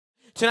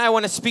Tonight I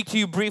want to speak to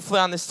you briefly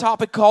on this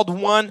topic called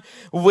One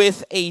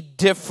with a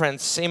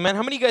Difference. Amen.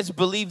 How many of you guys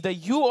believe that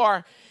you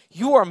are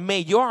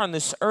made, you are on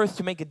this earth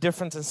to make a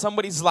difference in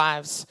somebody's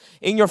lives,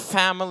 in your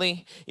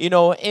family, in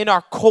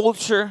our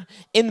culture,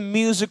 in the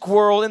music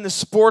world, in the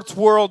sports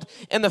world,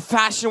 in the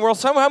fashion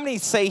world? How many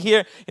say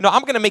here,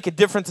 I'm going to make a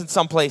difference in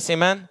some place?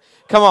 Amen.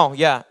 Come on,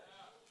 yeah.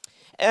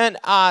 And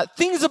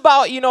things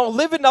about,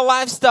 living a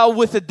lifestyle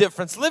with a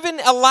difference. Living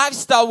a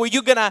lifestyle where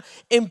you're going to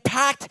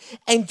impact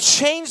and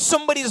change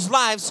somebody's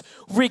lives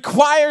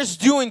requires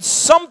doing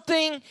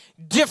something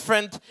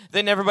different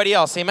than everybody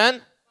else.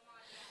 Amen?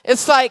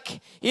 It's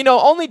like,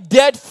 only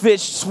dead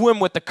fish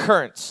swim with the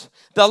currents.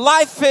 The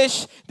live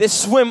fish, they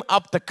swim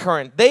up the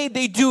current. They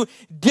do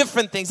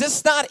different things.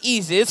 It's not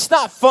easy. It's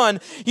not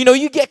fun.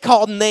 You get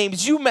called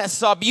names. You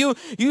mess up. You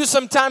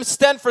sometimes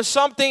stand for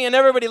something and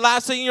everybody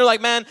laughs at you. And you're like,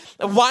 man,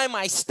 why am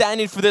I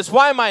standing for this?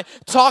 Why am I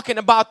talking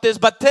about this?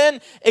 But then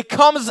it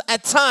comes a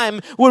time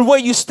where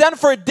you stand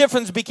for a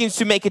difference begins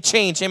to make a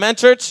change. Amen,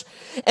 church?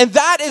 And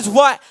that is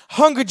what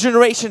Hungry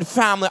Generation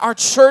family, our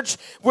church,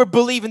 we're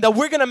believing that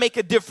we're going to make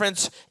a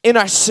difference in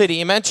our city.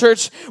 Amen,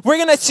 church? We're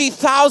going to see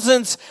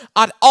thousands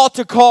at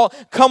altar call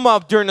come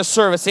up during the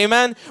service.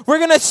 Amen. We're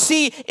going to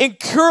see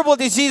incurable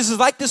diseases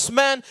like this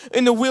man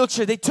in the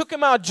wheelchair. They took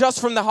him out just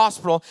from the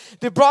hospital.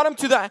 They brought him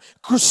to the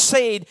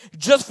crusade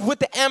just with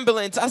the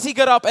ambulance as he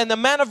got up, and the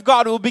man of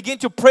God will begin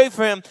to pray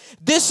for him.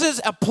 This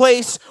is a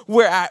place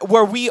where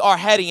we are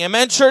heading.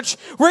 Amen, church.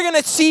 We're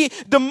going to see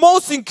the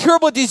most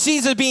incurable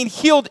diseases being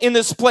healed in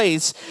this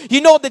place.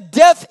 The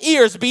deaf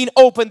ears being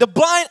opened, the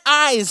blind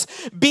eyes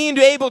being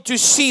able to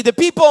see, the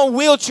people in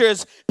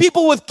wheelchairs,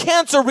 people with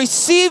cancer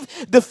receive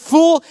the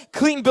full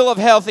clean bill of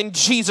health in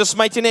Jesus'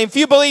 mighty name. If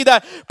you believe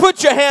that,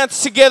 put your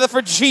hands together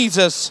for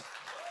Jesus.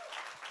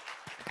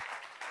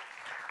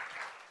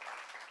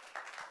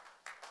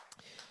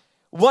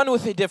 One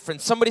with a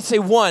difference. Somebody say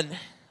one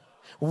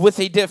with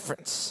a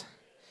difference.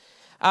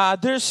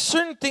 There's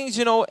certain things,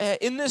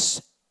 in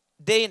this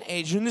day and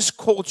age, in this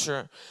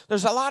culture,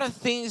 there's a lot of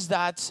things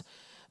that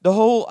the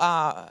whole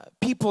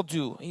people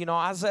do,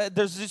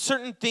 there's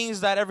certain things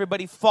that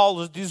everybody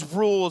follows, these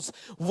rules,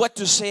 what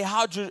to say,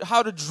 how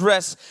to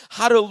dress,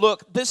 how to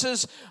look. This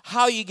is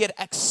how you get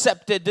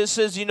accepted. This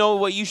is,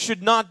 what you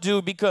should not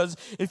do, because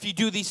if you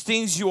do these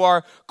things, you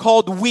are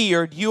called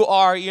weird. You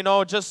are,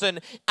 just an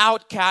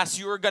outcast.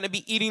 You are going to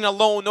be eating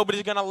alone.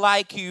 Nobody's going to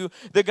like you.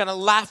 They're going to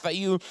laugh at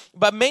you.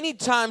 But many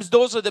times,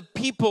 those are the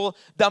people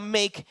that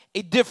make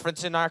a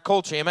difference in our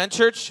culture. Amen,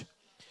 church?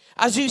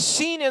 As you've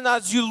seen and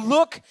as you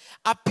look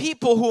at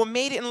people who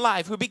made it in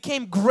life, who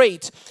became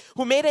great,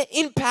 who made an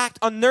impact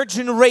on their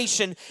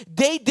generation,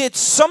 they did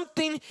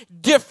something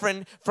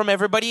different from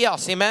everybody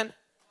else. Amen?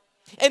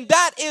 And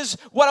that is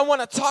what I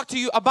want to talk to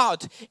you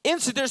about.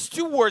 There's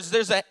two words.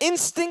 There's an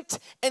instinct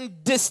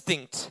and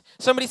distinct.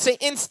 Somebody say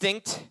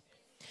instinct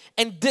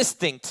and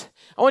distinct.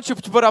 I want you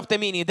to put up the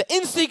meaning. The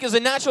instinct is a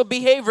natural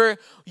behavior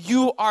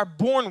you are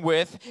born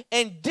with.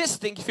 And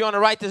distinct, if you want to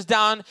write this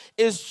down,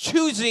 is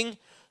choosing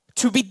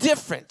to be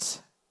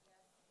different.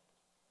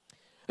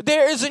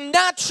 There is a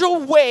natural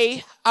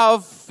way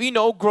of,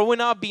 growing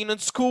up, being in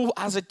school,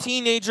 as a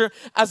teenager,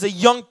 as a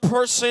young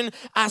person,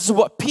 as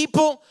what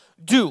people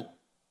do.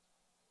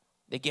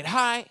 They get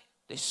high,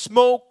 they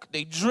smoke,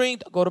 they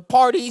drink, they go to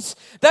parties.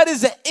 That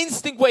is an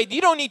instinct way.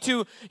 You don't need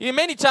to,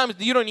 many times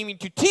you don't even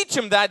need to teach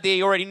them that.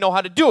 They already know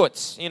how to do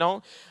it,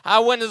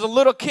 When as a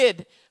little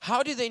kid,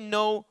 how do they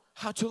know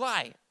how to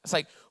lie? It's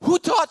like, who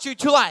taught you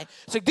to lie?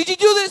 It's like, did you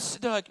do this?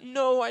 They're like,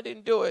 no, I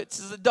didn't do it. This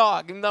is a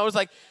dog. And I was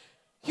like,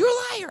 you're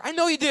a liar. I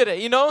know you did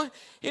it,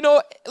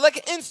 like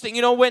an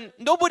instinct, when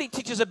nobody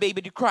teaches a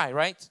baby to cry,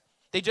 right?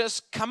 They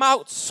just come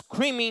out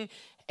screaming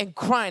and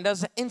crying.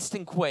 That's an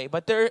instinct way.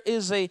 But there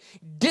is a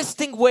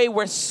distinct way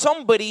where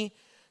somebody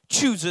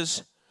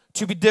chooses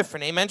to be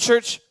different. Amen,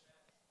 church?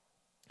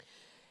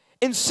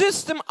 In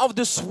system of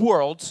this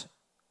world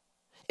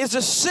is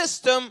a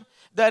system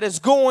that is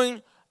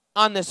going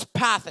on this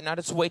path and on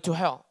its way to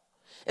hell.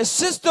 A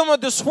system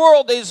of this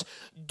world is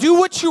do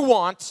what you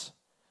want.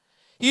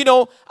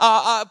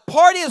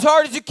 Party as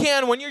hard as you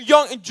can when you're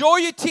young. Enjoy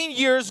your teen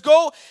years.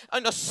 Go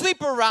and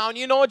sleep around.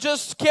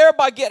 Just care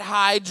about get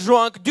high,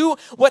 drunk. Do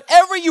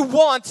whatever you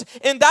want.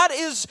 And that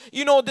is,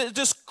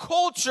 this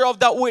culture of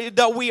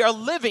that we are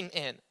living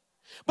in.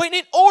 But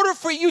in order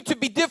for you to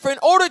be different,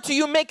 in order to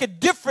you make a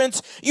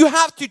difference, you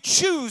have to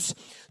choose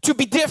to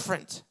be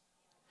different.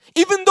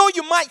 Even though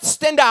you might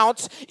stand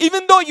out,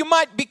 even though you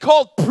might be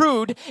called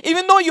prude,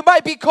 even though you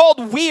might be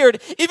called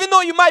weird, even though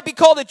you might be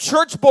called a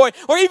church boy,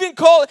 or even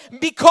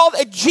be called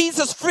a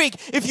Jesus freak,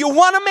 if you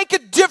want to make a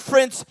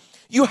difference,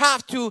 you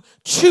have to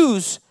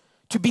choose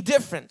to be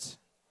different.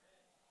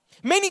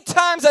 Many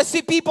times I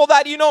see people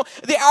that,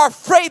 they are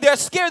afraid, they're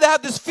scared, they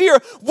have this fear.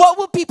 What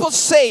will people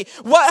say?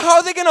 How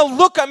are they going to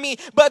look at me?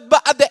 But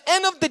at the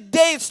end of the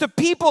day, it's the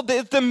people,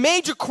 the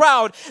major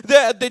crowd,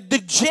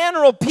 the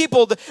general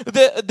people,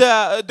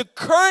 the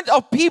current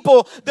of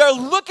people, they're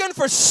looking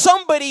for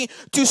somebody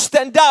to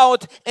stand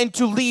out and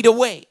to lead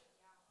away.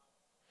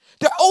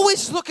 They're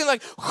always looking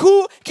like,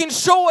 who can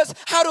show us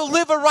how to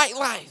live a right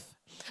life?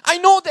 I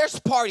know there's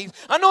parties,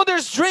 I know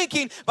there's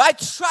drinking, but I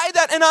try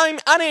that and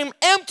I'm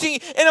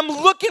empty, and I'm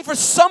looking for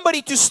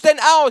somebody to stand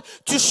out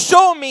to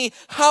show me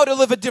how to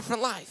live a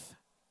different life.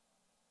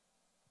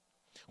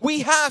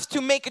 We have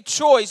to make a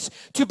choice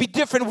to be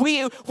different.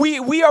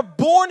 We are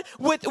born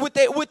with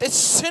a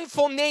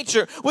sinful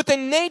nature, with a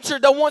nature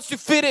that wants to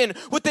fit in,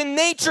 with a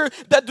nature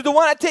that the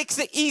one that takes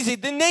it easy,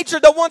 the nature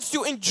that wants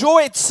to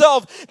enjoy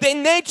itself, the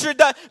nature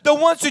that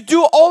wants to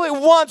do all it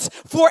wants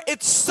for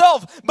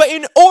itself. But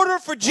in order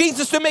for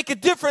Jesus to make a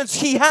difference,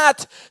 He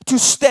had to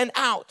stand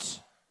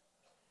out.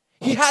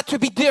 He had to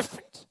be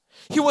different.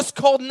 He was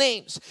called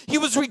names. He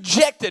was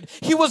rejected.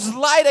 He was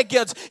lied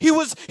against. He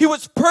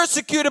was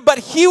persecuted, but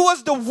He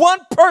was the one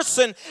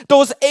person that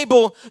was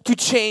able to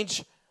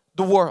change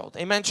the world.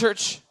 Amen,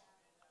 church?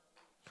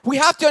 We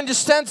have to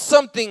understand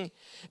something,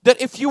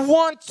 that if you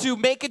want to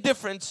make a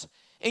difference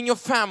in your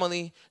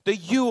family, that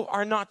you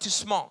are not too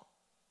small.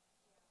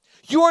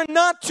 You are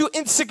not too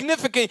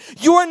insignificant.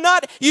 You are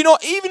not,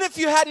 even if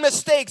you had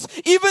mistakes,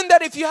 even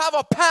that if you have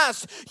a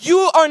past,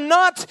 you are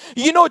not,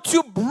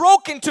 too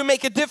broken to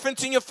make a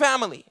difference in your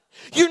family.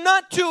 You're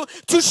not too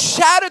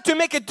shattered to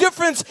make a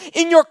difference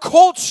in your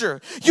culture.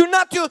 You're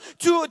not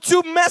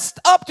too messed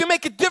up to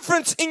make a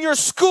difference in your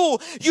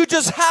school. You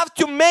just have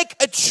to make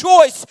a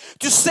choice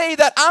to say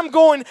that I'm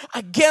going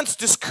against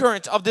this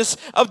current of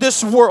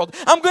this world.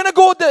 I'm going to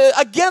go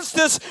against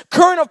this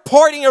current of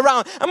partying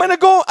around. I'm going to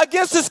go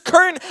against this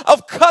current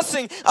of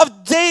cussing,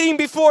 of dating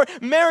before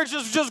marriage,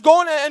 is just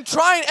going and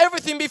trying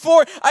everything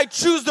before I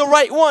choose the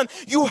right one.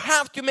 You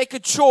have to make a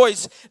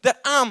choice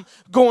that I'm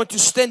going to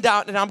stand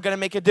out and I'm going to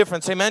make a difference.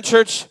 Amen,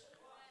 church?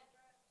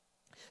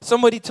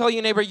 Somebody tell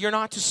your neighbor, you're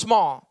not too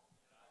small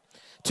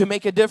to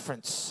make a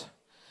difference.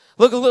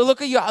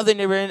 Look at your other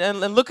neighbor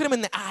and look at him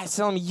in the eyes.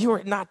 Tell him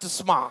you're not too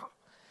small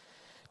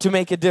to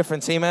make a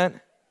difference.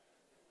 Amen?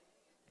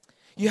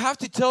 You have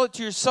to tell it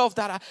to yourself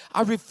that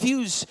I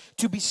refuse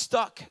to be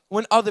stuck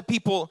when other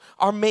people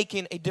are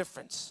making a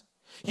difference.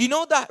 You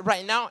know that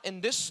right now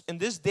in this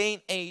day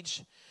and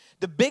age,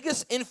 the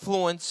biggest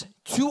influence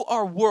to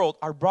our world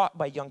are brought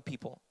by young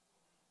people.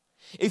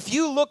 If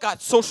you look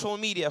at social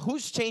media,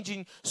 who's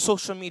changing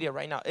social media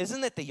right now?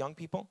 Isn't it the young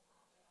people?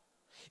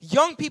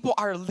 Young people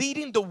are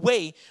leading the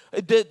way.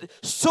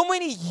 So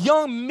many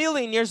young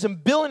millionaires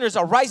and billionaires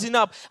are rising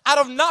up out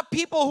of not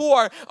people who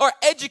are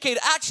educated,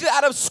 actually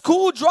out of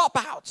school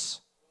dropouts.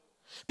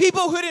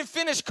 People who didn't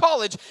finish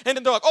college and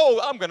then they're like, oh,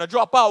 I'm going to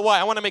drop out. Why?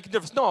 I want to make a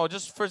difference. No,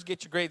 just first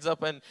get your grades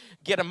up and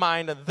get a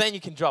mind and then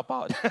you can drop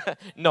out.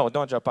 No,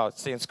 don't drop out.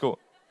 Stay in school.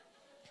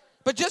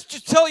 But just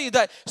to tell you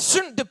that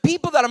the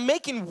people that are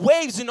making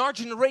waves in our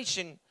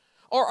generation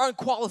are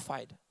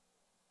unqualified.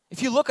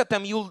 If you look at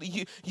them,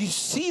 you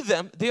see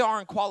them, they are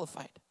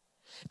unqualified.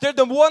 They're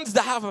the ones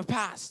that have a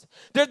past.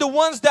 They're the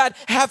ones that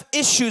have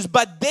issues,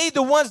 but they're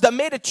the ones that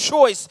made a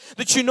choice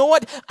that, you know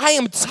what, I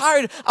am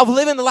tired of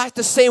living the life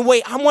the same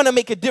way. I want to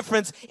make a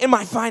difference in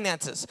my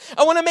finances.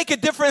 I want to make a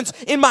difference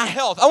in my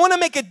health. I want to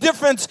make a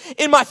difference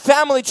in my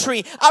family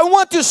tree. I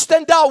want to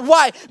stand out.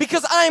 Why?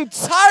 Because I am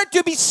tired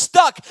to be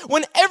stuck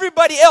when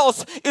everybody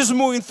else is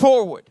moving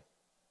forward.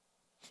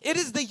 It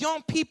is the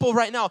young people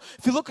right now.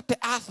 If you look at the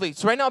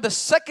athletes right now, the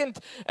second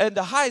and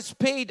the highest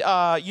paid,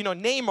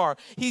 Neymar,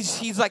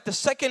 he's like the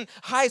second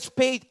highest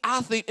paid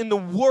athlete in the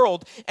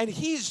world, and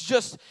he's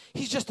just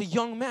a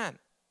young man.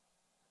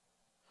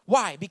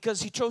 Why?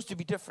 Because he chose to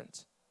be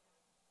different.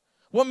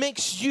 What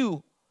makes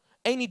you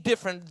any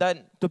different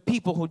than the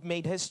people who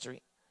made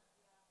history?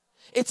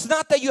 It's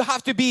not that you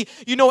have to be,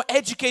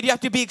 educated, you have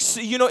to be,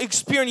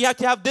 experienced, you have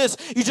to have this.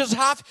 You just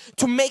have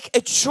to make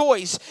a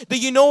choice that,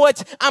 you know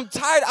what, I'm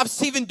tired of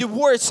seeing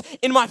divorce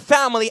in my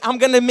family. I'm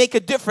going to make a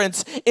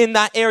difference in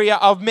that area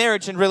of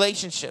marriage and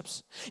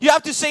relationships. You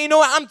have to say, you know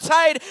what, I'm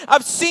tired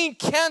of seeing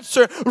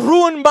cancer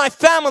ruin my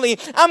family.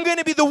 I'm going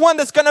to be the one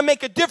that's going to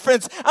make a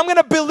difference. I'm going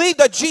to believe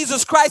that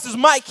Jesus Christ is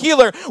my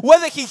healer,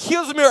 whether He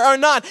heals me or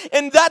not.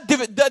 And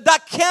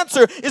that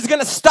cancer is going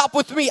to stop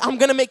with me. I'm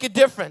going to make a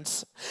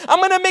difference. I'm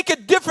going to make a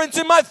difference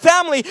in my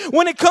family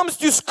when it comes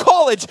to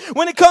college,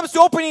 when it comes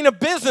to opening a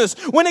business,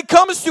 when it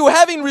comes to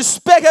having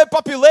respect and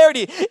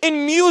popularity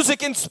in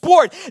music and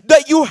sport,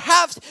 that you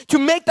have to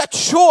make that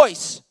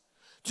choice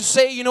to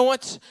say, you know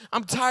what,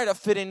 I'm tired of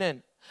fitting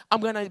in. I'm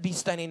going to be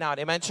standing out.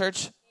 Amen,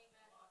 church?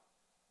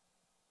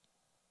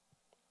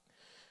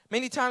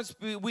 Many times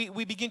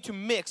we begin to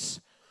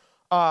mix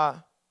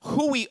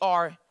who we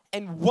are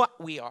and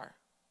what we are.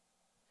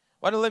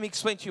 Let me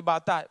explain to you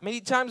about that.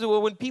 Many times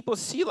when people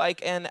see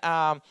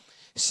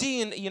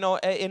seeing,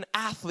 an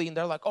athlete, and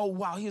they're like, oh,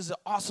 wow, he's an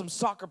awesome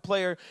soccer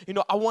player.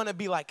 I want to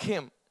be like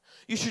him.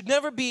 You should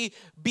never be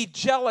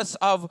jealous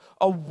of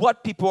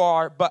what people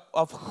are, but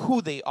of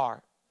who they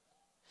are.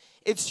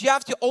 You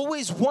have to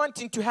always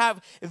wanting to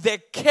have their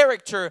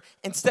character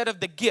instead of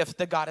the gift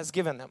that God has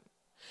given them.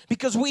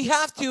 Because we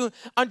have to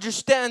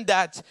understand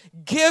that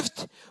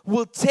gift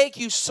will take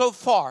you so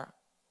far,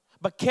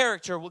 but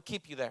character will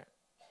keep you there.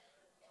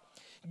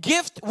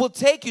 Gift will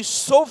take you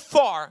so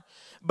far,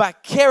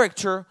 but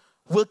character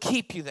will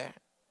keep you there.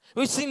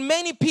 We've seen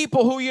many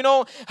people who,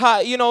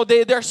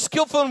 they're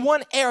skillful in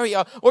one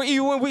area, or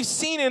even we've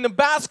seen in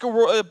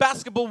the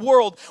basketball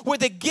world where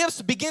the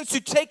gifts begins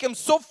to take them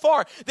so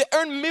far. They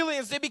earn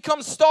millions, they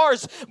become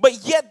stars,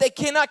 but yet they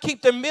cannot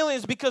keep their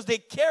millions because their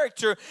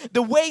character,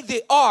 the way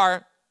they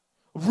are,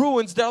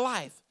 ruins their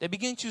life. They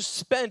begin to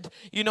spend,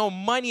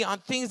 money on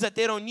things that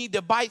they don't need. They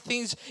buy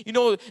things,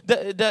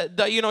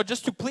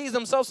 just to please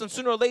themselves. And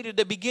sooner or later,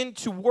 they begin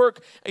to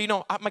work,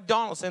 at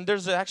McDonald's. And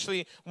there's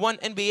actually one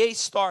NBA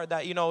star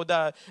that,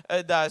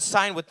 that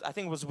signed with, I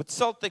think it was with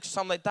Celtics or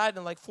something like that.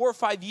 In like 4 or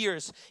 5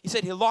 years, he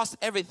said he lost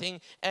everything.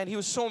 And he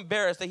was so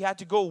embarrassed that he had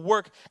to go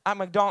work at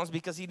McDonald's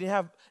because he didn't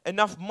have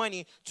enough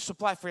money to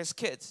supply for his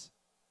kids.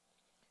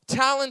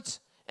 Talent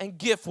and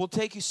gift will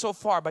take you so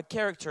far, but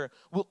character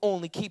will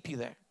only keep you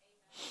there.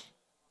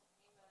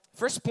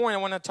 First point I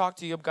want to talk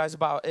to you guys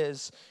about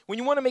is when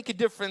you want to make a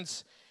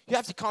difference, you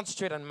have to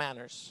concentrate on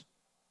manners.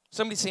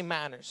 Somebody say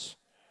manners.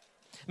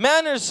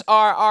 Manners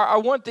are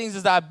one thing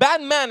is that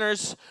bad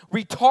manners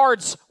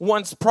retards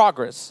one's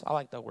progress. I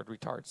like that word,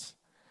 retards.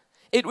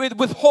 It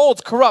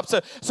withholds, corrupts.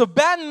 So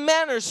bad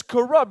manners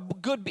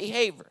corrupt good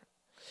behavior.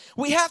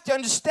 We have to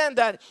understand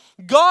that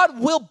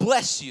God will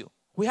bless you.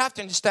 We have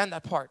to understand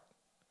that part.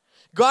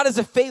 God is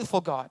a faithful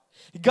God.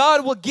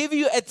 God will give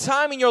you a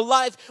time in your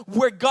life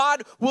where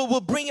God will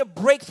bring a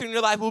breakthrough in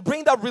your life, will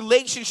bring that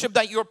relationship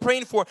that you're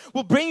praying for,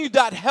 will bring you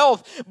that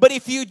health. But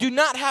if you do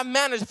not have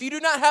manners, if you do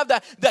not have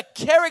that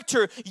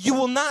character, you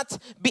will not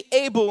be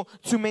able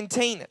to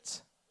maintain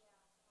it.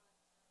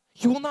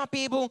 You will not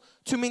be able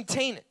to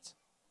maintain it.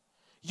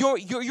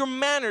 Your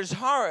manners,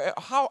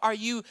 how are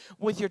you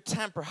with your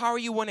temper? How are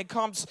you when it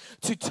comes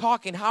to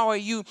talking? How are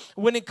you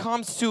when it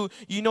comes to,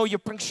 your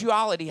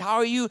punctuality? How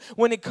are you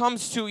when it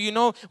comes to,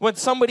 when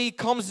somebody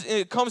comes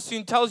to you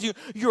and tells you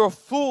you're a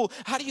fool?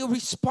 How do you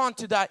respond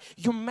to that?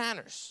 Your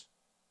manners.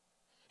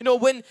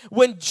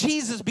 When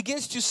Jesus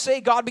begins to say,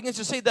 God begins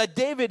to say that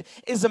David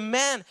is a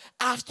man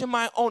after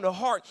my own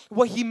heart,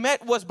 what he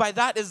meant was by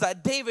that is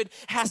that David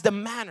has the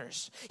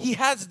manners. He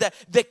has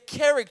the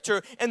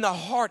character and the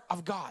heart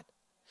of God.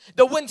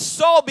 That when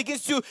Saul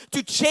begins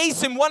to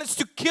chase him, wants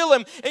to kill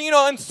him,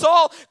 and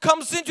Saul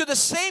comes into the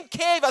same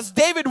cave as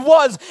David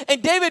was,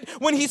 and David,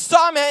 when he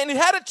saw him, and he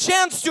had a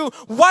chance to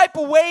wipe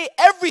away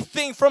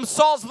everything from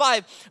Saul's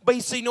life, but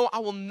he said, I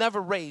will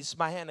never raise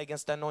my hand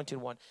against the anointed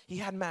one. He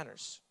had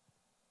manners.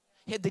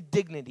 He had the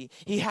dignity.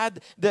 He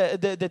had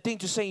the thing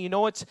to say,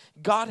 what?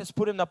 God has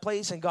put him in that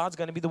place, and God's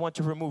going to be the one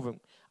to remove him.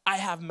 I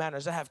have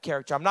manners. I have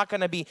character. I'm not going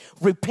to be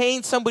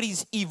repaying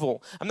somebody's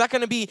evil. I'm not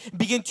going to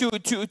begin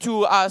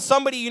to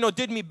somebody,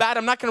 did me bad.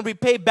 I'm not going to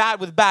repay bad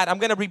with bad. I'm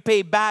going to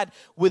repay bad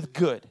with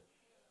good.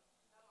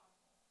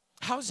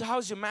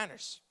 How's your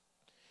manners?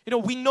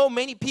 We know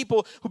many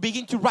people who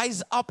begin to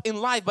rise up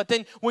in life, but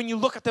then when you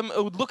look at them,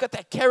 look at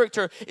that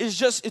character,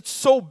 it's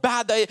so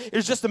bad that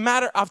it's just a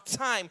matter of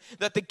time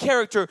that the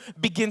character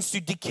begins to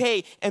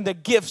decay and the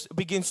gifts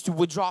begins to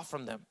withdraw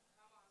from them.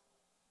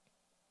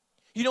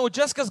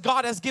 Just because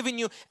God has given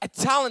you a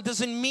talent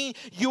doesn't mean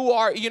you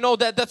are,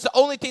 that's the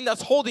only thing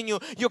that's holding you.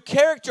 Your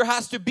character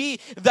has to be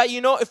that,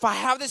 if I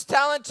have this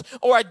talent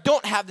or I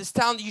don't have this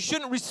talent, you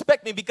shouldn't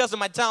respect me because of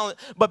my talent,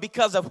 but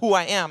because of who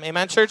I am.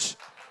 Amen, church?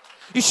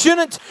 You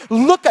shouldn't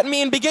look at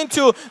me and begin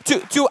to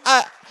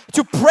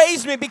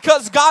praise me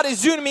because God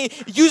is using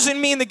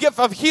me in the gift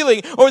of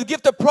healing or the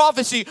gift of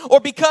prophecy, or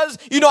because,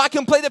 I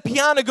can play the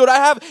piano good, I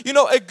have,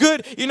 a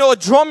good,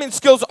 drumming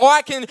skills, or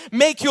I can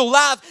make you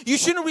laugh. You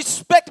shouldn't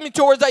respect me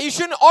towards that. You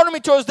shouldn't honor me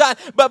towards that,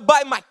 but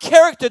by my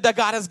character that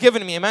God has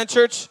given me. Amen,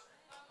 church?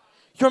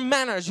 Your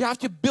manners, you have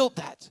to build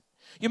that.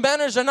 Your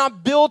manners are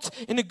not built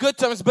in the good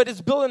times, but it's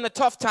built in the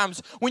tough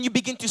times when you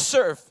begin to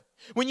serve.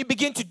 When you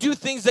begin to do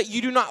things that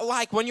you do not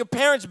like. When your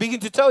parents begin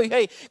to tell you,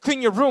 hey,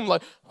 clean your room.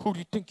 Like, who do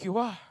you think you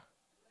are?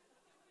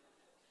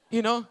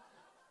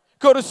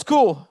 Go to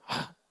school.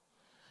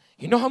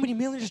 You know how many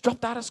millions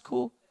dropped out of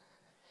school?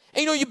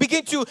 And you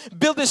begin to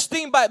build this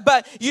thing,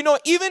 but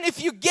even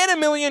if you get $1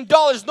 million,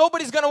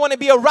 nobody's going to want to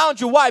be around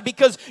you. Why?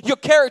 Because your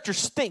character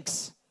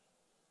stinks.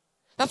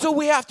 That's what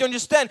we have to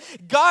understand.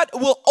 God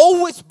will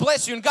always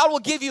bless you, and God will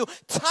give you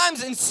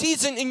times and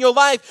seasons in your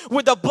life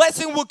where the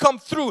blessing will come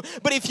through.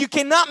 But if you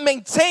cannot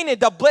maintain it,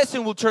 the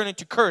blessing will turn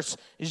into curse.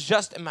 It's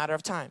just a matter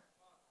of time.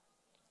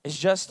 It's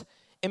just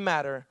a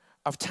matter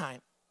of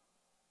time.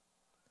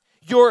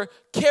 Your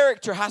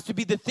character has to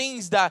be the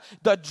things that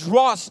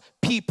draws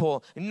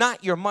people,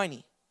 not your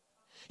money.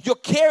 Your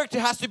character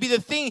has to be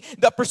the thing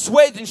that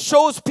persuades and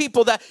shows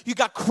people that you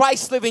got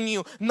Christ living in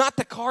you, not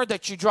the car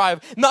that you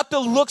drive, not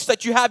the looks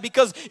that you have,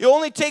 because it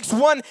only takes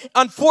one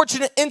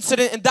unfortunate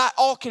incident and that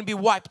all can be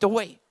wiped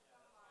away.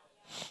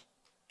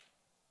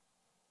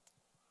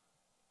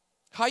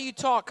 How you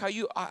talk, how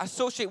you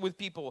associate with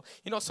people.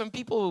 Some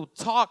people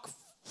talk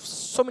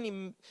so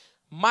many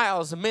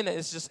miles a minute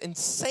is just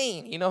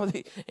insane.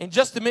 In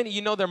just a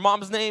minute, their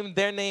mom's name,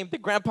 their name, their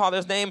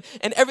grandfather's name,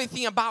 and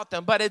everything about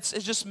them. But it's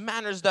just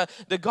manners that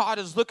God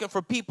is looking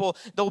for people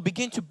that will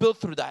begin to build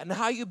through that. And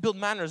how you build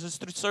manners is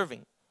through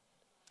serving.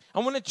 I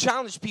want to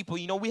challenge people.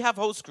 You know, we have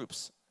host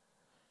groups.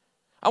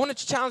 I want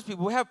to challenge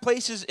people. We have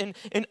places in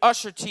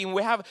usher team.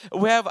 We have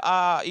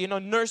you know,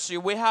 nursery.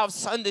 We have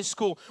Sunday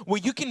school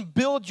where you can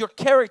build your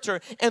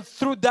character, and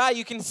through that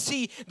you can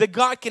see that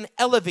God can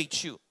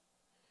elevate you.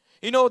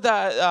 You know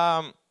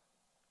that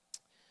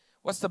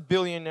what's the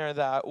billionaire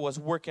that was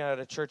working at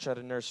a church at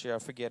a nursery? I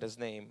forget his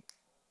name.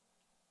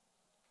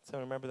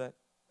 Someone remember that?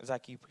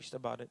 Zach, you preached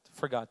about it.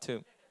 Forgot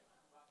too.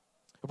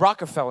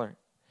 Rockefeller.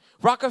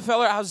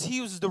 Rockefeller, as he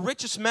was the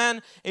richest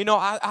man, you know,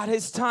 at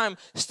his time,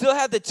 still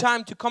had the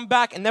time to come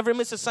back and never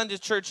miss a Sunday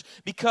church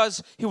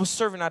because he was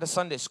serving at a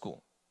Sunday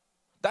school.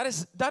 That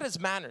is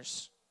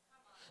manners.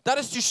 That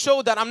is to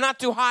show that I'm not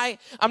too high,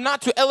 I'm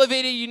not too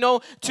elevated, you know,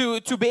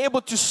 to be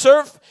able to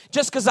serve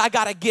just because I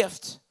got a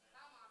gift.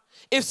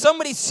 If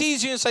somebody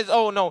sees you and says,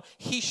 oh no,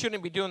 he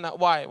shouldn't be doing that.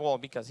 Why? Well,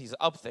 because he's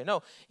up there.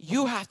 No,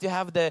 you have to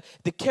have the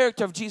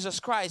character of Jesus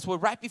Christ. Where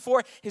right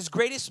before his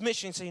greatest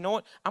mission, he said, you know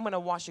what? I'm going to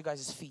wash you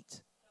guys'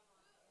 feet.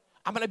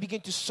 I'm going to begin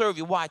to serve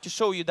you. Why? To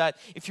show you that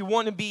if you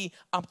want to be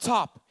up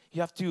top,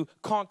 you have to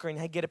conquer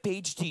and get a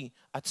PhD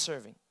at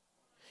serving.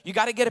 You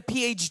got to get a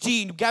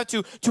PhD. You got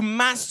to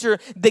master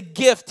the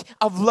gift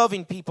of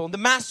loving people. The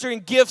mastering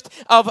gift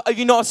of,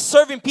 you know,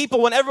 serving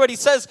people when everybody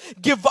says,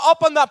 give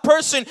up on that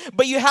person.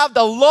 But you have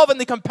the love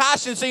and the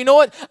compassion. So you know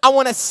what? I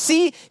want to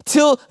see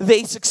till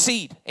they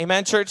succeed.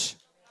 Amen, church?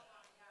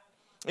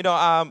 You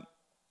know,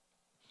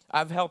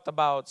 I've helped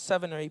about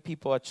 7 or 8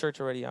 people at church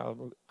already,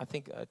 I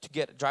think, to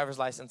get a driver's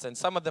license. And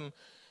some of them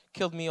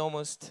killed me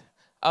almost.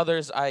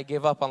 Others, I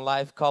gave up on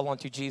life, call on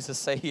to Jesus,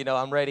 say, you know,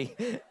 I'm ready.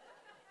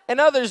 And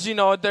others, you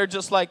know, they're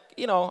just like,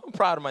 you know, I'm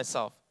proud of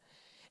myself.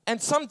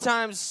 And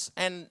sometimes,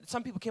 and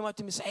some people came up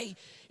to me and say, hey,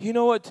 you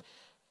know what,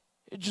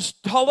 just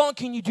how long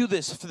can you do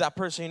this for that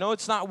person? You know,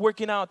 it's not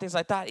working out, things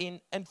like that.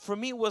 And for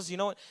me it was, you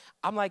know what,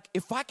 I'm like,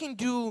 if I can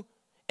do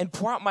and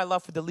pour out my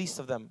love for the least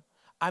of them,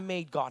 I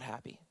made God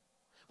happy.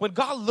 When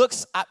God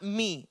looks at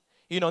me,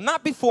 you know,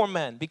 not before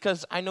men,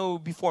 because I know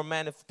before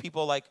men, if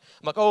people like,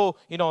 I'm like, oh,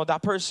 you know,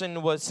 that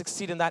person was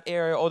succeed in that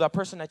area, or that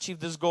person achieved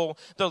this goal,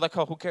 they're like,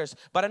 oh, who cares?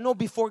 But I know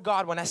before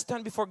God, when I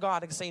stand before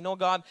God, I can say, you know,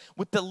 God,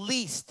 with the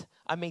least,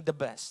 I made the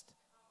best.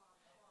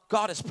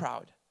 God is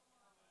proud.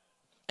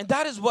 And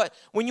that is what,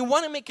 when you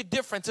want to make a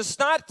difference, it's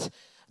not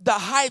the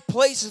high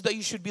places that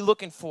you should be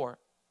looking for.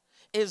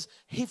 Is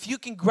if you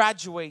can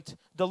graduate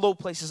the low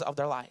places of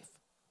their life.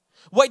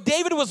 Why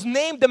David was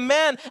named the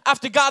man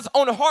after God's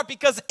own heart,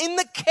 because in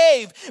the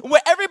cave where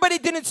everybody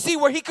didn't see,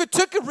 where he could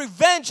take a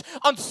revenge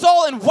on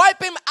Saul and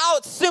wipe him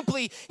out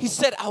simply, he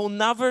said, I will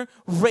never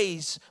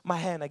raise my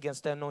hand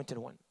against the anointed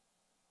one.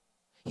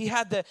 He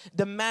had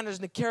the manners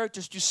and the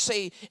characters to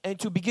say and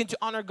to begin to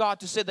honor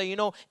God, to say that, you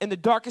know, in the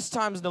darkest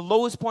times, in the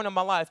lowest point of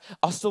my life,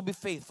 I'll still be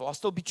faithful. I'll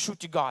still be true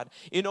to God.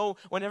 You know,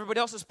 when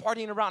everybody else is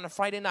partying around on a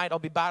Friday night, I'll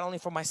be battling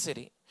for my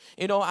city.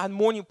 You know, on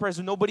morning prayers,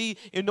 when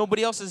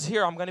nobody else is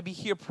here, I'm going to be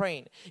here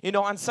praying. You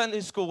know, on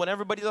Sunday school, when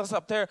everybody else is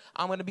up there,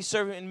 I'm going to be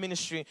serving in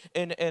ministry,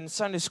 in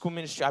Sunday school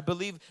ministry. I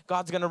believe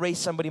God's going to raise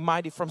somebody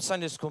mighty from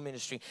Sunday school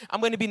ministry. I'm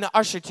going to be in the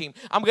usher team.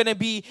 I'm going to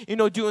be, you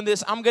know, doing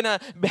this. I'm going to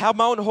have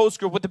my own host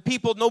group with the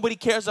people nobody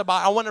cares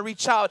about. I want to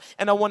reach out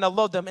and I want to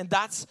love them. And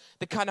that's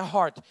the kind of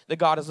heart that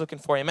God is looking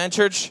for. Amen,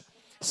 church?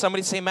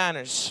 Somebody say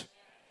manners.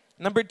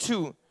 Number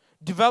 2,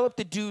 develop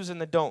the do's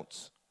and the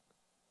don'ts.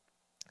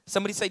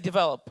 Somebody say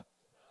develop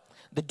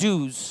the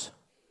do's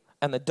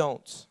and the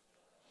don'ts.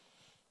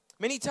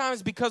 Many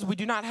times, because we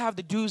do not have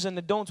the do's and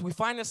the don'ts, we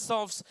find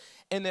ourselves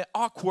in the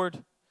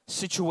awkward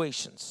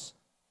situations.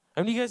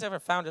 Have you guys ever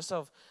found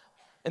yourself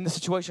in the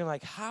situation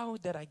like, how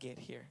did I get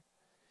here?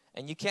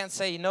 And you can't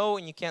say no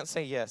and you can't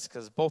say yes,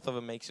 because both of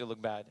them makes you look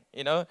bad,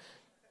 you know?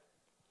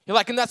 You're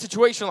like in that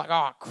situation, like,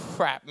 oh,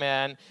 crap,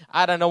 man.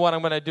 I don't know what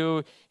I'm going to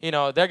do. You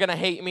know, they're going to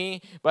hate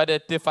me. But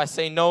if I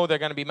say no, they're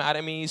going to be mad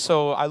at me.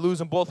 So I lose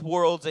in both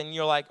worlds. And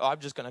you're like, oh, I'm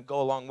just going to go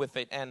along with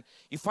it. And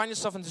you find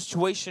yourself in a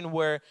situation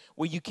where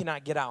you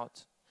cannot get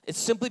out. It's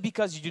simply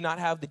because you do not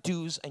have the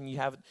do's and you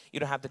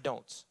don't have the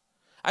don'ts.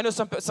 I know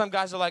some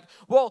guys are like,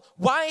 well,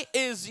 why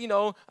is, you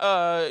know,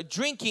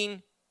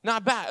 drinking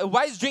not bad?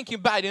 Why is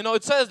drinking bad? You know,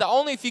 it says that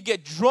only if you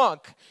get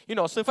drunk, you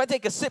know, so if I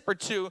take a sip or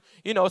two,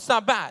 you know, it's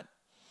not bad.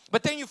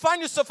 But then you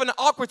find yourself in an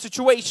awkward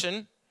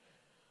situation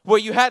where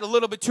you had a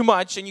little bit too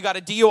much and you got a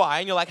DUI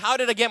and you're like, how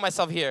did I get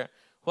myself here?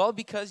 Well,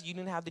 because you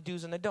didn't have the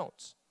do's and the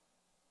don'ts.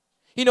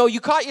 You know, you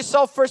caught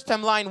yourself first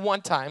time lying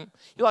one time.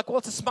 You're like, well,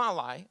 it's a small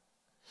lie.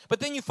 But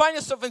then you find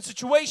yourself in a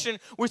situation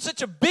where it's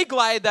such a big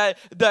lie that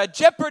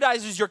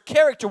jeopardizes your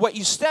character, what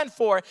you stand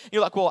for.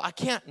 You're like, well, I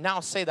can't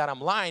now say that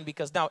I'm lying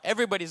because now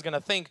everybody's going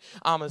to think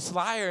I'm a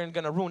liar and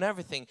going to ruin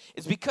everything.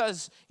 It's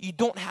because you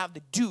don't have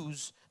the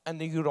do's and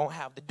then you don't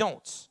have the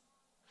don'ts.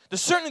 There's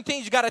certain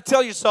things you got to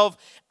tell yourself,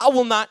 I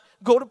will not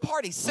go to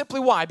parties. Simply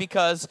why?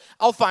 Because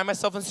I'll find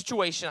myself in a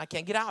situation I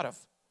can't get out of.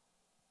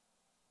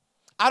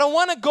 I don't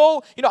want to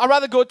go, you know, I'd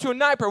rather go to a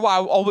night where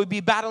I'll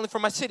be battling for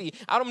my city.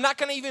 I'm not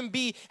going to even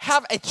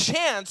have a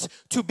chance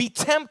to be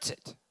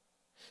tempted.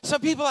 Some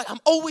people are like,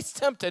 I'm always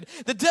tempted.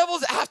 The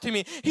devil's after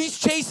me. He's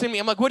chasing me.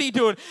 I'm like, what are you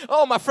doing?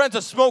 Oh, my friends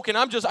are smoking.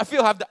 I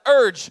feel I have the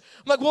urge.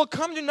 I'm like, well,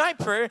 come to night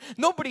prayer.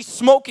 Nobody's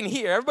smoking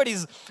here.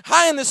 Everybody's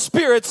high in the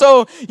spirit.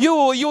 So you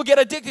will get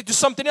addicted to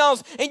something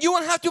else. And you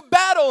won't have to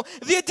battle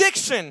the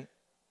addiction.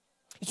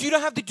 So you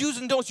don't have the do's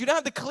and don'ts. You don't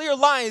have the clear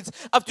lines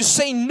of to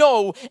say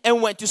no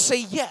and when to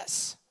say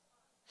yes.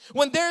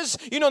 When there's,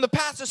 the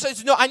pastor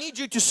says, no, I need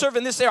you to serve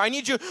in this area. I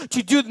need you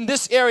to do in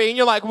this area. And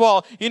you're like,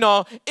 well,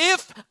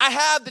 if I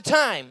have the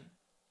time,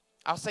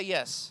 I'll say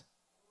yes.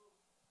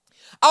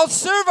 I'll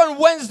serve on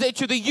Wednesday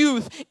to the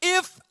youth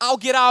if I'll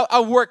get out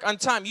of work on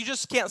time. You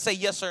just can't say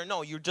yes or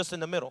no. You're just in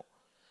the middle.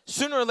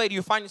 Sooner or later,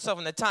 you find yourself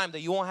in the time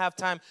that you won't have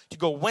time to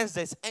go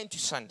Wednesdays and to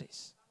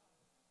Sundays.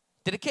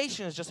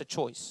 Dedication is just a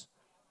choice.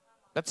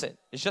 That's it.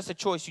 It's just a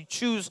choice. You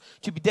choose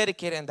to be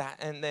dedicated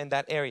in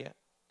that area.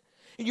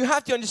 And you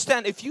have to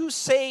understand, if you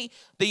say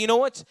that, you know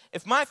what,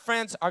 if my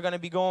friends are going to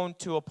be going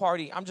to a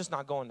party, I'm just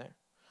not going there.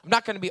 I'm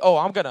not going to be,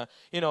 I'm going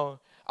to,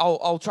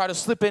 I'll try to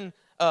slip in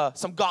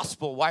some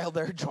gospel while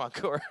they're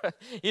drunk. Or,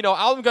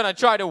 I'm going to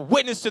try to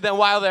witness to them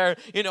while they're,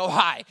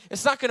 high.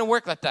 It's not going to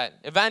work like that.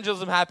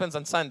 Evangelism happens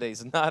on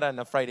Sundays, not on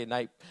a Friday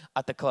night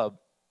at the club,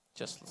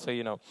 just so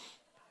you know.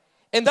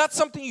 And that's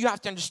something you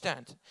have to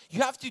understand.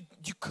 You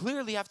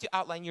clearly have to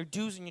outline your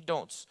do's and your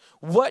don'ts.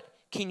 What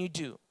can you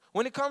do?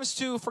 When it comes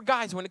to, for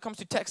guys, when it comes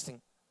to texting,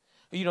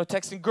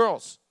 texting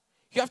girls,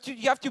 you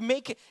have to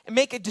make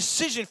a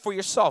decision for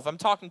yourself. I'm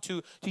talking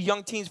to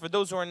young teens, for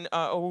those who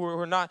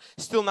are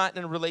still not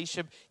in a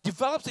relationship.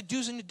 Develop the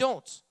do's and the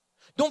don'ts.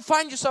 Don't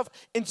find yourself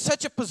in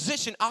such a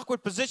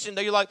awkward position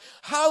that you're like,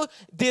 how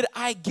did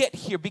I get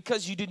here?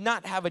 Because you did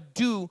not have a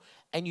do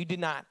and you did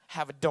not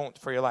have a don't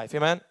for your life.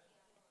 Amen?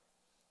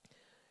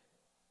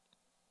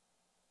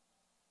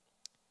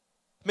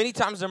 Many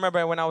times I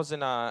remember when I was in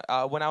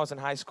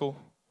high school,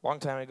 long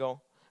time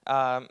ago,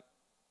 I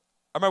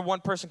remember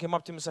one person came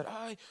up to me and said,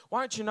 "Hey, why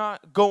aren't you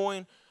not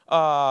going?"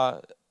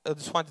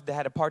 Just wanted to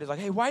have a party. Like,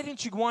 "Hey, why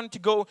didn't you want to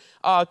go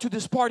to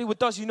this party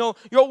with us? You're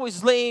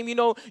always lame.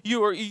 I'm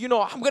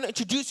gonna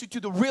introduce you to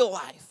the real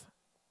life."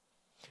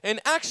 And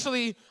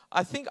actually,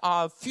 I think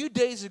a few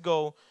days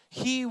ago,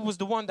 he was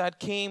the one that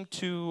came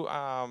to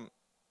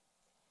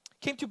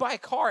buy a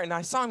car, and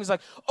I saw him. He's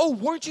like, "Oh,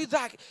 weren't you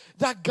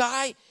that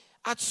guy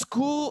at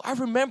school? I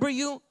remember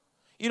you."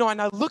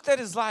 And I looked at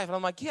his life, and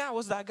I'm like, yeah, I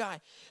was that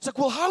guy. It's like,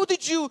 well, how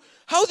did you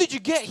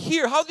get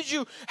here? How did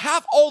you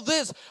have all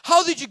this?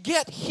 How did you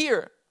get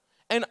here?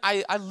 And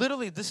I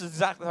literally, this is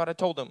exactly what I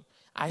told him.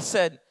 I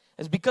said,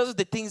 it's because of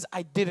the things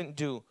I didn't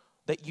do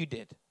that you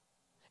did.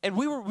 And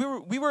we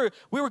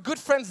were good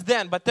friends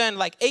then, but then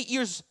like 8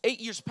 years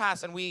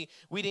passed, and we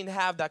didn't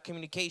have that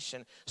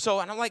communication.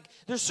 And I'm like,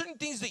 there's certain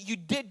things that you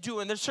did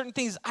do, and there's certain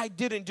things I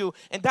didn't do,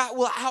 and that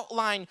will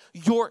outline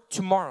your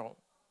tomorrow.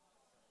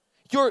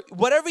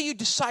 Whatever you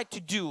decide to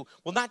do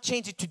will not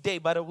change it today,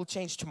 but it will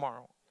change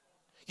tomorrow.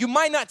 You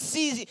might not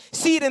see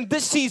it in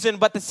this season,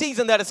 but the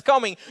season that is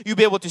coming, you'll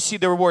be able to see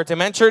the rewards.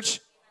 Amen,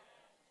 church?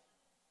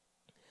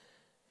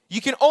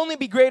 You can only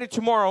be greater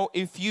tomorrow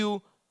if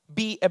you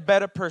be a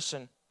better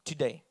person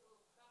today.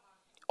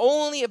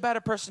 Only a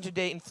better person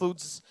today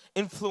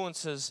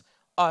influences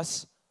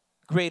us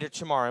greater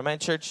tomorrow. Amen,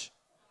 church?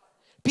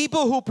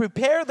 People who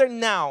prepare their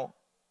now,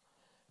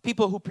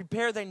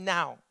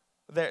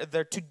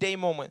 their today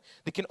moment,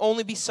 there can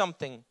only be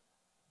something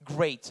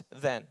great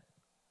then.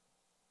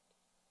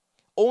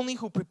 Only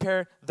who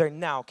prepare their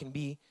now can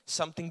be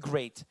something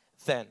great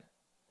then.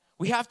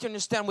 We have to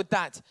understand with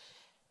that,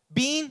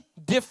 being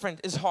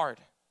different is hard.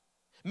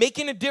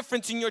 Making a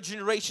difference in your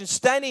generation,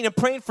 standing and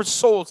praying for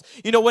souls.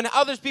 When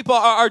other people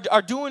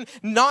are doing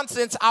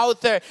nonsense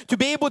out there, to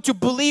be able to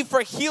believe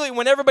for healing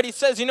when everybody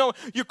says,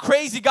 you're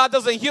crazy, God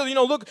doesn't heal.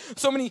 Look,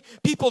 so many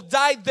people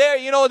died there.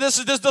 This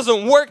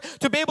doesn't work.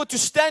 To be able to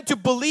stand to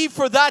believe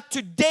for that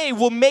today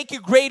will make you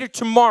greater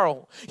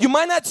tomorrow. You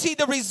might not see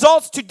the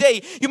results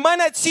today. You might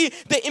not see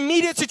the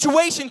immediate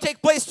situation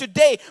take place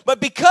today, but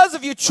because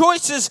of your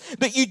choices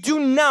that you do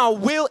now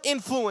will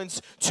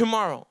influence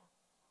tomorrow.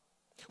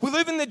 We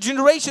live in the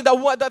generation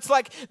that's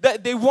like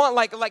that they want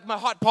like my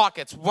Hot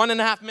Pockets.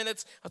 1.5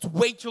 minutes, that's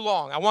way too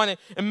long. I want it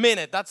a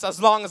minute. That's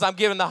as long as I'm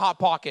giving the Hot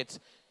Pockets.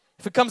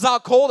 If it comes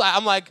out cold,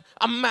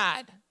 I'm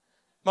mad.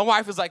 My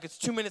wife is like, it's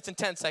 2 minutes and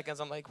 10 seconds.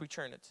 I'm like,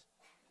 return it.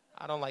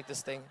 I don't like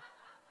this thing.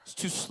 It's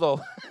too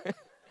slow.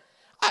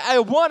 I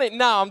want it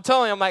now. I'm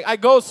telling you, I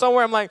go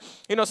somewhere,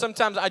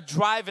 sometimes I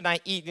drive and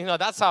I eat.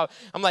 That's how,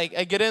 I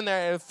get in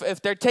there.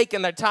 If they're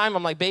taking their time,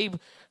 I'm like, babe,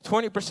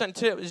 20%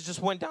 tip, it just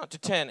went down to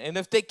 10. And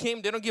if they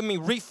don't give me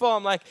refill,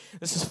 I'm like,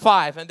 this is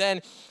 5. And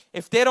then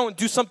if they don't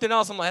do something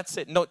else, I'm like, that's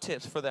it, no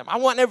tips for them. I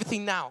want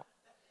everything now.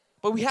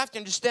 But we have to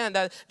understand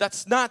that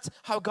that's not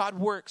how God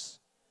works.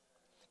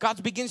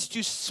 God begins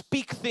to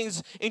speak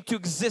things into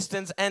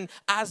existence, and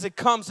as it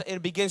comes,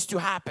 it begins to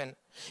happen.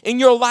 In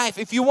your life,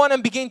 if you want to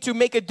begin to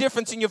make a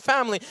difference in your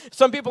family,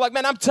 some people are like,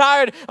 man, I'm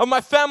tired of my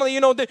family.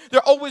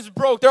 They're always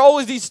broke. They're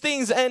always these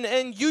things.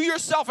 And you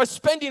yourself are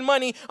spending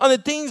money on the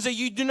things that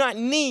you do not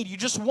need. You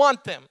just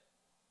want them.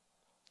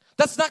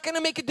 That's not going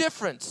to make a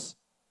difference.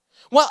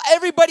 While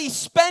everybody's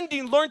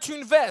spending, learn to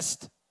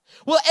invest.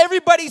 While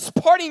everybody's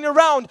partying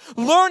around,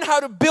 learn how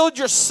to build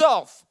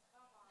yourself.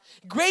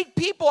 Great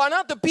people are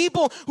not the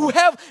people who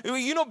have,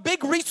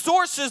 big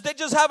resources. They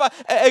just have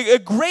a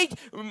great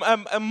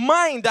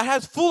mind that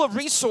has full of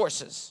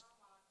resources.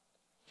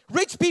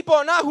 Rich people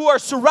are not who are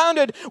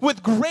surrounded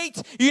with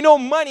great,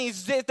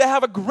 monies. They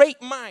have a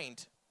great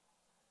mind.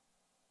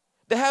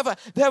 They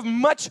have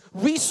much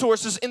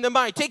resources in their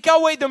mind. Take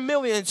away the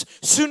millions,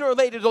 sooner or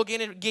later they'll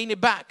gain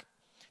it back.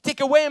 Take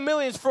away give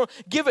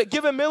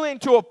 $1 million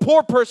to a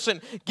poor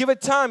person. Give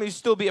it time, you'll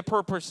still be a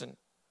poor person.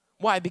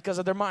 Why? Because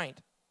of their mind.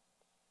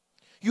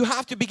 You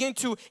have to begin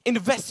to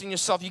invest in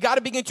yourself. You got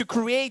to begin to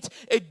create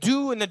a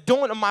do and a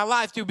don't in my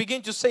life. To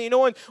begin to say, you know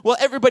what? Well,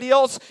 everybody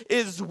else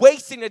is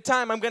wasting their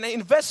time. I'm going to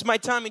invest my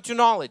time into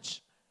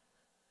knowledge.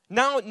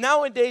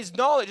 Nowadays,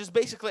 knowledge is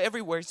basically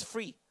everywhere. It's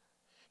free.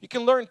 You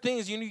can learn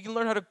things. You can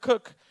learn how to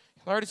cook,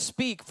 learn how to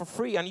speak for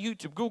free on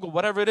YouTube, Google,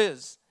 whatever it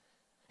is.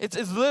 It's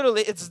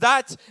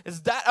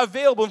that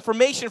available.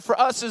 Information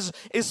for us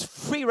is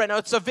free right now.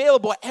 It's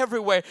available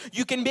everywhere.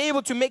 You can be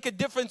able to make a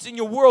difference in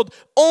your world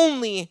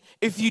only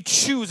if you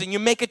choose and you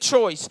make a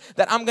choice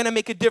that I'm going to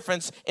make a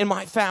difference in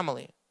my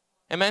family.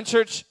 Amen,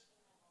 church?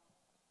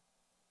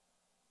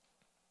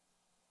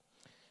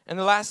 And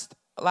the last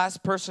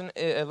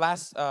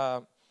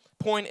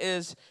point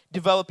is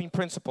developing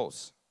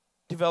principles.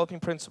 Developing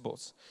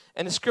principles.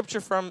 And the scripture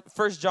from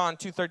 1 John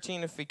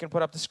 2:13, if we can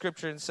put up the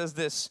scripture, it says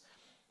this.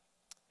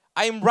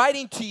 I am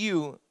writing to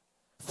you,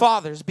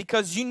 fathers,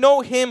 because you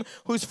know him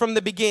who's from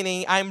the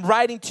beginning. I am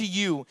writing to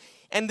you.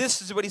 And this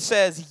is what he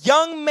says.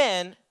 Young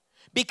men,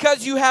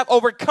 because you have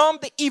overcome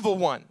the evil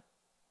one.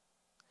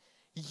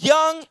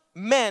 Young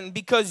men,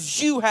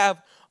 because you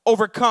have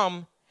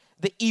overcome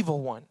the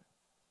evil one.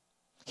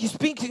 He's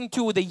speaking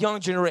to the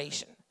young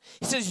generation.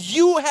 He says,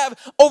 you have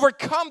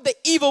overcome the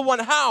evil one.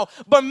 How?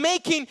 By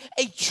making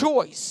a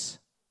choice.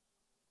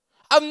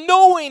 Of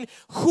knowing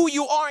who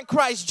you are in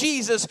Christ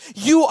Jesus,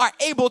 you are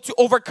able to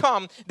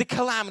overcome the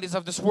calamities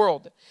of this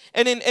world.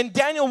 And in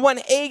Daniel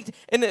 1:8,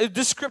 in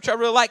this scripture I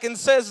really like, and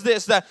says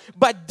this, that,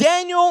 but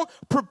Daniel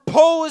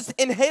proposed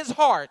in his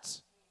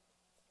heart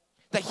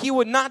that he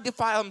would not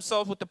defile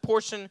himself with the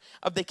portion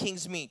of the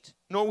king's meat,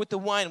 nor with the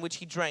wine which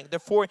he drank.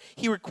 Therefore,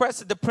 he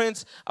requested the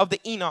prince of the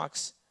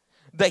eunuchs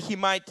that he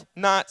might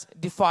not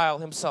defile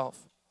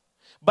himself.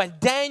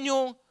 But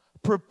Daniel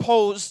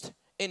proposed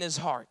in his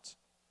heart.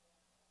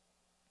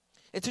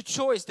 It's a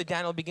choice that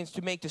Daniel begins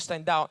to make to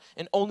stand out.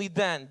 And only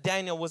then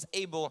Daniel was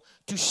able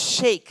to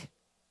shake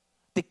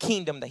the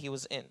kingdom that he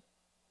was in.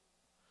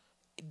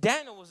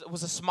 Daniel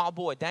was a small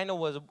boy. Daniel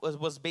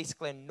was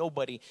basically a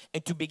nobody.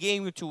 And to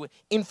begin to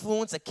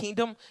influence a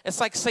kingdom, it's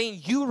like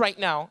saying you right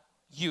now,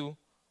 you,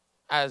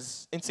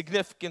 as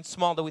insignificant,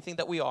 small that we think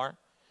that we are,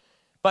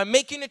 by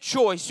making a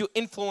choice, you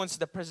influence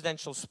the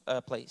presidential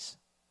place.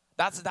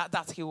 That's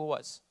who he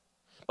was.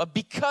 But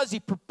because he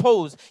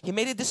proposed, he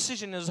made a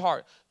decision in his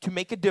heart to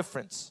make a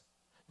difference,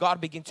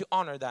 God began to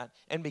honor that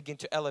and begin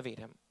to elevate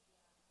him.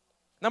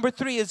 Number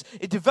 3 is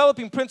a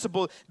developing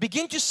principle.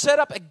 Begin to set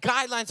up a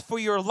guidelines for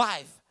your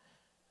life.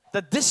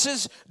 That this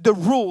is the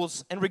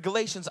rules and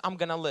regulations I'm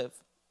going to live.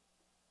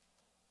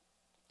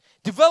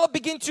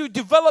 Begin to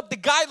develop the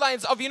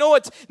guidelines of,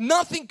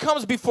 nothing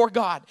comes before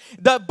God.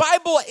 The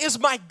Bible is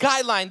my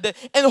guideline,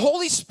 and the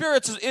Holy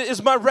Spirit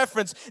is my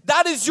reference.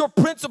 That is your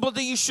principle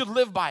that you should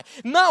live by.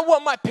 Not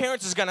what my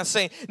parents is going to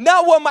say,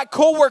 not what my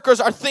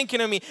coworkers are thinking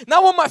of me,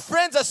 not what my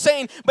friends are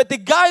saying, but the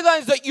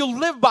guidelines that you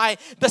live by,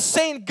 the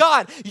saying,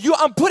 God,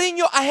 I'm putting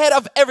you ahead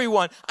of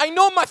everyone. I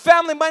know my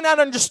family might not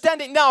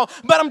understand it now,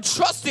 but I'm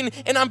trusting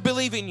and I'm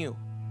believing you.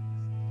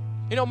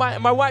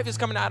 My wife is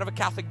coming out of a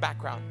Catholic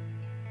background.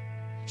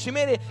 She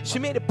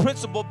made a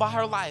principle by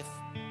her life,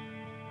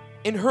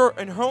 in her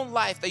own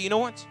life, that I'm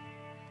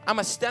going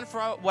to stand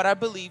for what I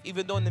believe,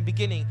 even though in the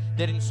beginning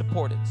they didn't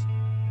support it.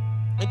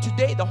 And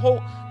today the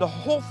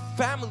whole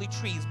family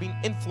tree is being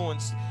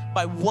influenced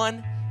by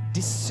one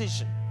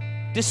decision.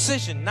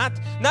 Decision, not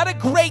a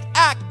great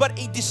act, but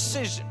a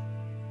decision.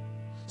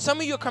 Some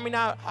of you are coming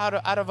out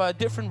of a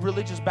different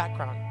religious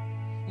background.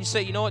 You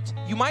say,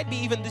 you might be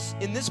even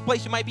in this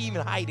place, you might be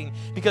even hiding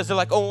because they're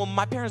like, oh,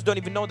 my parents don't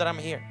even know that I'm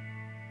here.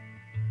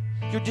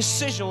 Your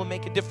decision will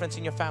make a difference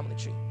in your family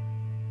tree.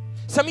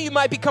 Some of you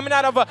might be coming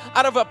out of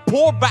a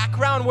poor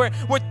background where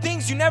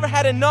things you never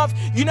had enough,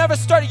 you never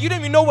started, you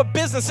didn't even know what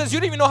business is, you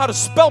didn't even know how to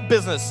spell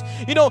business.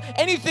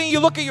 Anything you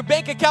look at your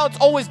bank account,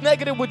 it's always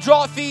negative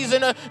withdrawal fees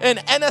and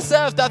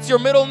NSF, that's your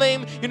middle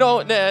name,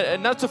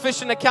 not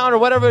sufficient account or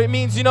whatever it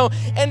means,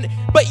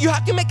 but you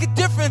have to make a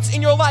difference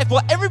in your life.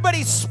 While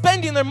everybody's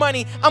spending their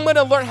money, I'm going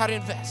to learn how to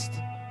invest.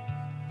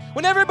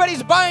 When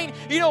everybody's buying,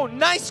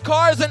 nice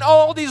cars and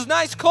all these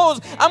nice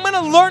clothes, I'm going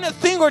to learn a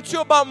thing or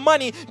two about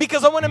money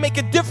because I want to make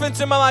a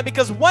difference in my life.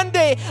 Because one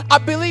day, I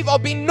believe I'll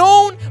be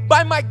known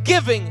by my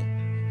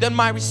giving than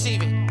my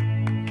receiving.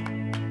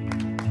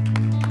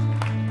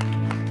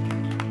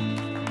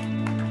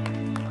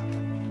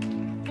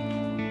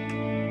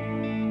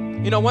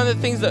 One of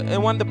the things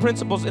one of the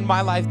principles in my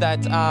life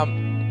that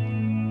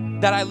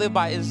that I live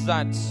by is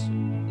that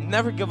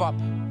never give up.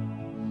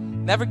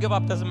 Never give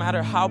up. Doesn't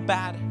matter how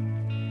bad,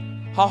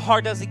 how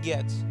hard does it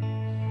get.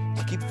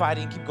 To keep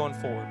fighting, keep going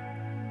forward.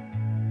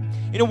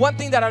 You know, one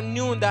thing that I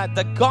knew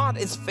that God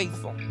is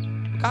faithful.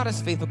 God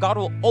is faithful. God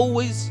will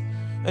always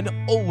and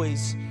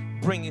always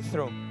bring you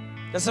through.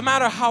 Doesn't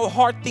matter how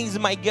hard things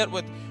might get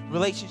with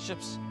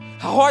relationships,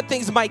 how hard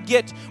things might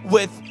get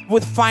with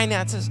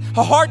finances,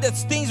 how hard that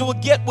things will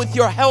get with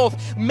your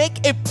health.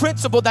 Make a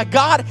principle that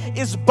God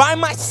is by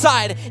my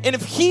side, and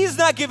if He's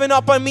not giving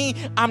up on me,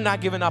 I'm not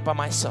giving up on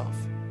myself.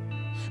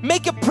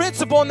 Make a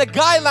principle and a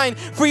guideline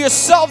for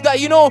yourself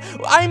that, you know,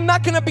 I'm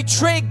not going to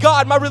betray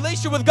God, my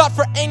relationship with God,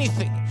 for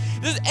anything.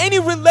 There's any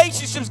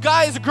relationships,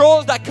 guys,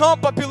 girls, that come,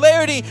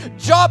 popularity,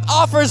 job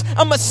offers,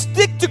 I'm going to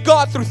stick to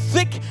God through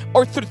thick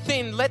or through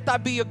thin. Let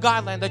that be your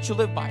guideline that you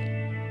live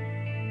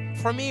by.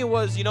 For me, it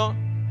was, you know,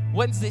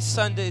 Wednesdays,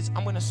 Sundays,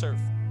 I'm going to serve.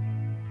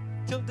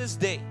 Till this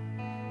day,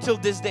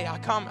 I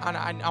come and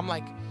I'm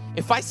like,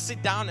 if I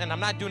sit down and I'm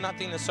not doing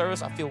nothing in the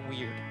service, I feel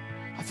weird.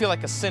 I feel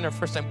like a sinner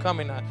first time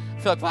coming. I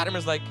feel like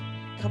Vladimir's like,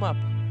 come up,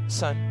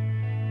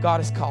 son.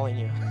 God is calling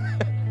you.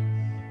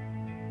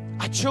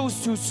 I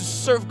chose to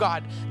serve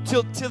God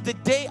till the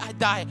day I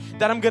die,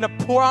 that I'm going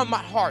to pour out my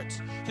heart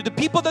to the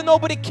people that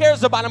nobody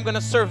cares about. I'm going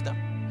to serve them.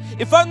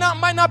 If I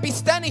might not be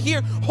standing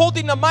here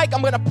holding the mic,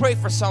 I'm going to pray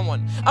for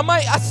someone. I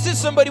might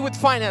assist somebody with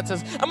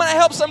finances. I'm going to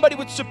help somebody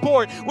with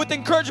support, with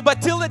encouragement.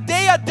 But till the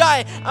day I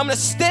die, I'm going to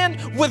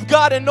stand with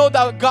God and know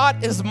that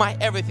God is my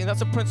everything.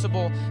 That's a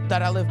principle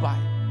that I live by.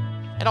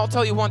 And I'll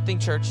tell you one thing,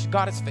 church,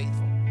 God is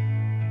faithful.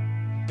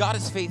 God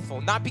is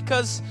faithful. Not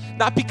because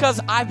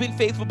I've been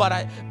faithful,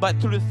 but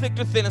through the thick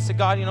or thin, I said,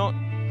 God, you know,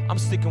 I'm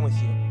sticking with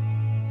you.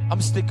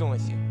 I'm sticking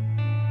with you.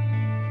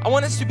 I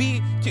want us to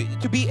be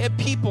a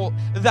people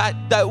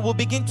that will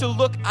begin to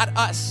look at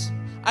us,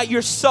 at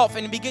yourself,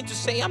 and begin to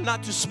say, I'm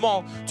not too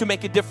small to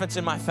make a difference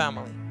in my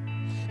family.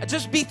 And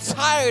just be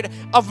tired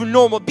of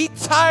normal. Be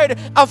tired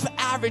of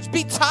average.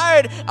 Be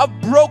tired of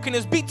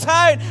brokenness. Be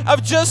tired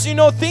of just, you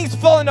know, things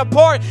falling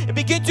apart. And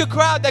begin to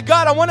cry out that,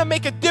 God, I want to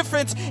make a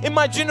difference in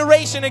my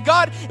generation. And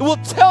God will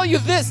tell you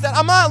this, that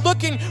I'm not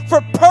looking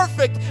for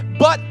perfect,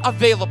 but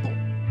available.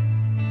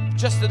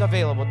 Just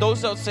available.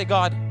 Those that would say,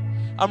 God,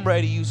 I'm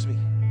ready, use me.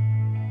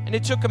 And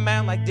it took a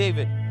man like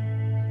David,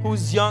 who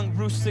was young,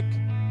 rustic,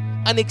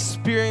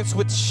 unexperienced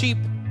with sheep.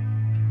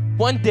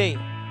 One day,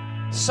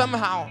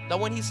 somehow, that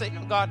when he said,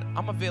 no, God,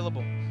 I'm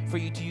available for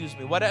you to use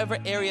me. Whatever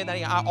area that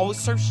I always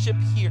serve sheep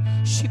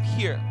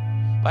here,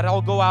 but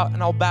I'll go out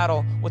and I'll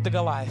battle with the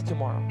Goliath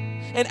tomorrow.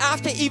 And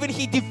after even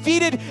he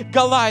defeated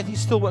Goliath, he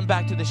still went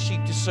back to the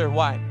sheep to serve.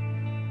 Why?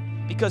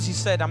 Because he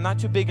said, I'm not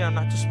too big and I'm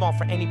not too small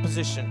for any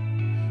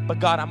position. But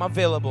God, I'm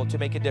available to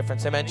make a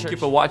difference. Amen, church. Thank you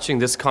for watching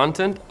this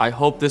content. I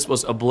hope this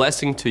was a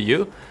blessing to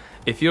you.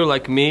 If you're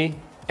like me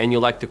and you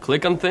like to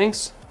click on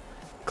things,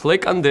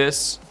 click on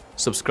this,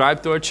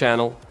 subscribe to our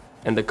channel,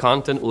 and the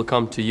content will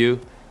come to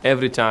you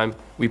every time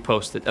we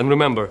post it. And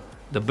remember,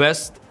 the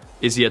best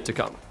is yet to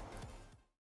come.